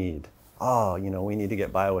in need. We need to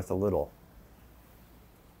get by with a little.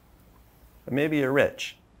 But maybe you're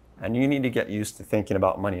rich, and you need to get used to thinking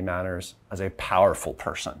about money matters as a powerful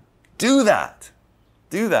person. Do that.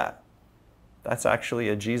 Do that. That's actually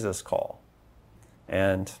a Jesus call.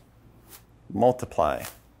 And multiply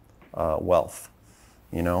wealth.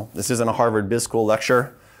 This isn't a Harvard Biz School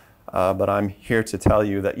lecture, but I'm here to tell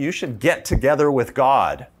you that you should get together with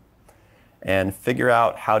God and figure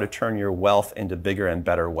out how to turn your wealth into bigger and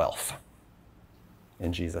better wealth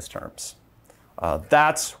in Jesus' terms.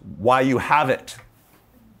 That's why you have it.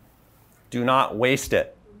 Do not waste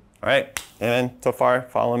it. All right? Amen. So far,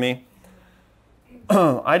 follow me.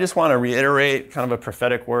 I just want to reiterate kind of a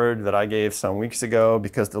prophetic word that I gave some weeks ago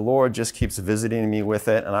because the Lord just keeps visiting me with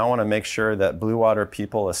it, and I want to make sure that Blue Water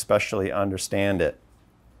people especially understand it.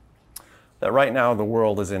 That right now the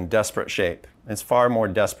world is in desperate shape. It's far more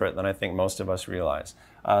desperate than I think most of us realize.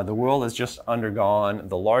 The world has just undergone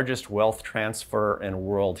the largest wealth transfer in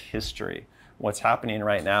world history. What's happening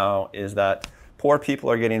right now is that poor people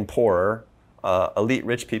are getting poorer, elite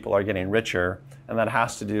rich people are getting richer, and that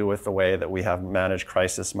has to do with the way that we have managed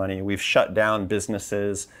crisis money. We've shut down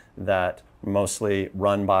businesses that mostly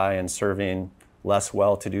run by and serving less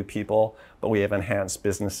well-to-do people, but we have enhanced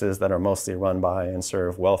businesses that are mostly run by and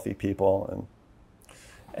serve wealthy people. And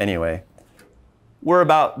anyway, we're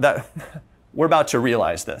about to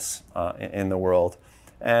realize this in the world.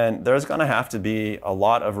 And there's going to have to be a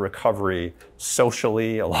lot of recovery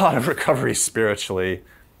socially, a lot of recovery spiritually,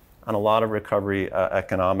 and a lot of recovery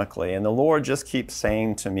economically. And the Lord just keeps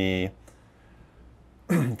saying to me,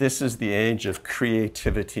 this is the age of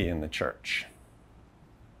creativity in the church.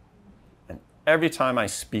 And every time I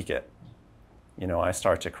speak it, I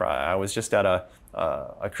start to cry. I was just at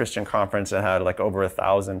a Christian conference that had like over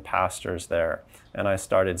 1,000 pastors there. And I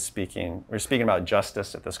started speaking. We were speaking about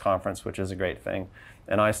justice at this conference, which is a great thing.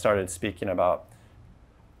 And I started speaking about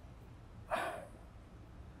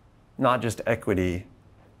not just equity,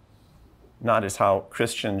 not as how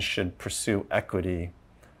Christians should pursue equity,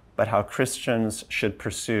 but how Christians should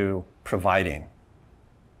pursue providing.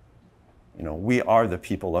 We are the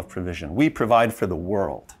people of provision. We provide for the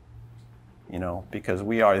world, because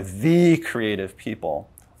we are the creative people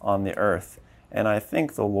on the earth. And I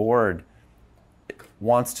think the Lord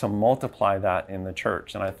wants to multiply that in the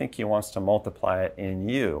church. And I think he wants to multiply it in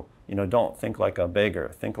you. Don't think like a beggar.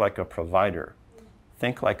 Think like a provider.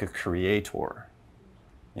 Think like a creator.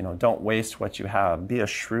 Don't waste what you have. Be a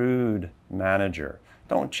shrewd manager.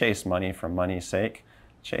 Don't chase money for money's sake.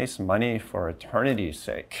 Chase money for eternity's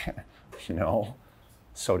sake,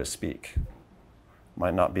 so to speak.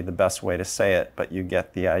 Might not be the best way to say it, but you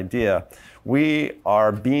get the idea. We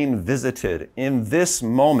are being visited in this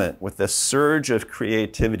moment with a surge of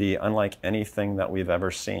creativity unlike anything that we've ever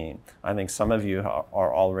seen. I think some of you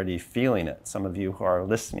are already feeling it. Some of you who are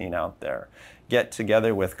listening out there. Get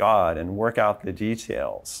together with God and work out the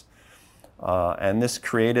details. And this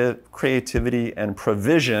creativity and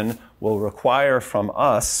provision will require from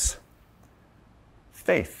us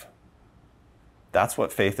faith. That's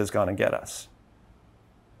what faith is going to get us.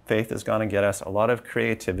 Faith is going to get us a lot of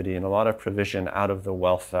creativity and a lot of provision out of the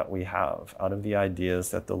wealth that we have, out of the ideas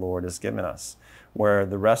that the Lord has given us. Where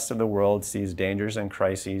the rest of the world sees dangers and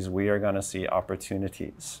crises, we are going to see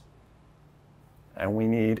opportunities. And we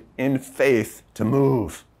need, in faith, to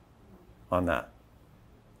move on that.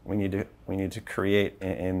 We need to create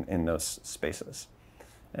in those spaces.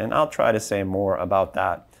 And I'll try to say more about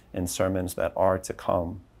that in sermons that are to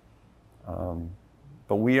come.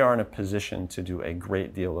 but we are in a position to do a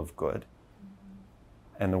great deal of good.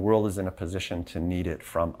 And the world is in a position to need it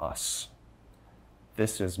from us.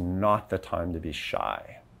 This is not the time to be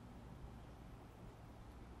shy.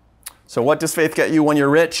 So what does faith get you when you're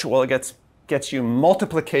rich? Well, it gets you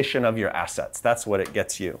multiplication of your assets. That's what it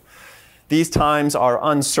gets you. These times are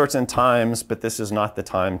uncertain times, but this is not the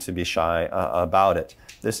time to be shy about it.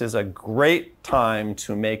 This is a great time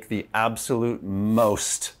to make the absolute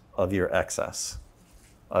most of your excess,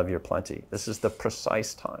 of your plenty. This is the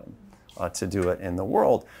precise time to do it in the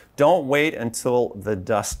world. Don't wait until the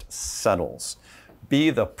dust settles.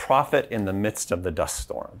 Be the prophet in the midst of the dust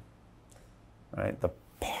storm, right? The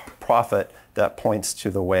prophet that points to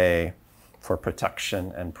the way for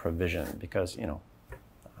protection and provision, because,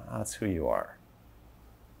 that's who you are.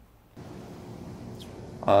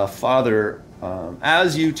 Father,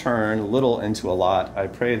 as you turn little into a lot, I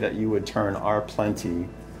pray that you would turn our plenty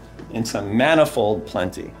into manifold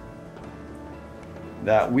plenty.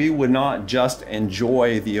 That we would not just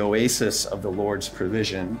enjoy the oasis of the Lord's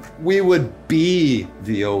provision, we would be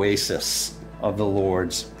the oasis of the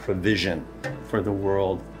Lord's provision for the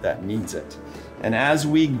world that needs it. And as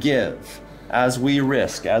we give, as we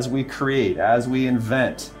risk, as we create, as we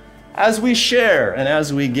invent, as we share, and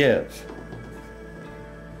as we give,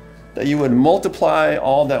 that you would multiply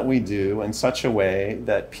all that we do in such a way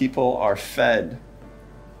that people are fed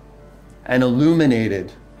and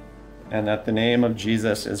illuminated, and that the name of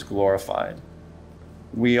Jesus is glorified.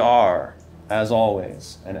 We are, as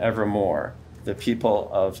always and evermore, the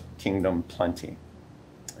people of Kingdom Plenty.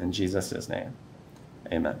 In Jesus' name,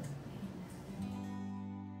 amen.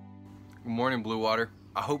 Good morning, Blue Water.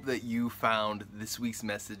 I hope that you found this week's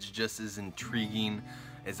message just as intriguing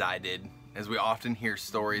as I did, as we often hear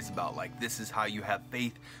stories about, like, this is how you have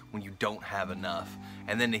faith when you don't have enough.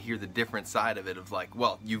 And then to hear the different side of it of, like,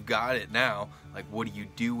 well, you've got it now. Like, what do you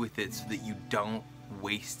do with it so that you don't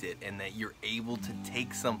waste it, and that you're able to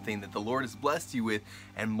take something that the Lord has blessed you with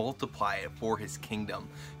and multiply it for His kingdom?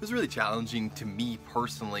 It was really challenging to me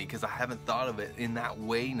personally, because I haven't thought of it in that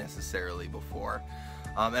way necessarily before.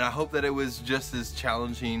 And I hope that it was just as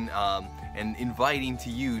challenging and inviting to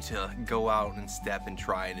you to go out and step and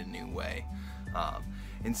try in a new way.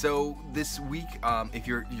 And so this week, if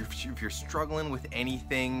you're struggling with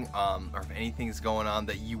anything, or if anything is going on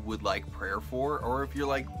that you would like prayer for, or if you're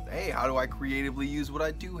like, hey, how do I creatively use what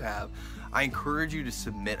I do have? I encourage you to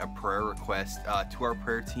submit a prayer request to our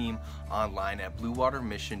prayer team online at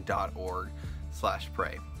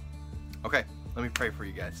bluewatermission.org/pray. Okay, let me pray for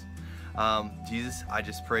you guys. Jesus, I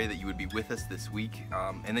just pray that you would be with us this week,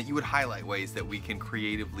 and that you would highlight ways that we can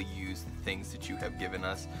creatively use the things that you have given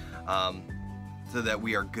us, so that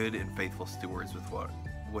we are good and faithful stewards with what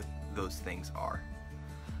those things are.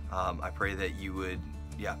 I pray that you would,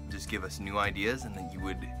 just give us new ideas, and that you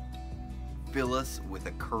would fill us with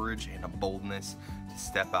a courage and a boldness to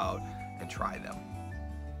step out and try them.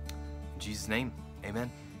 In Jesus' name,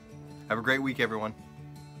 amen. Have a great week, everyone.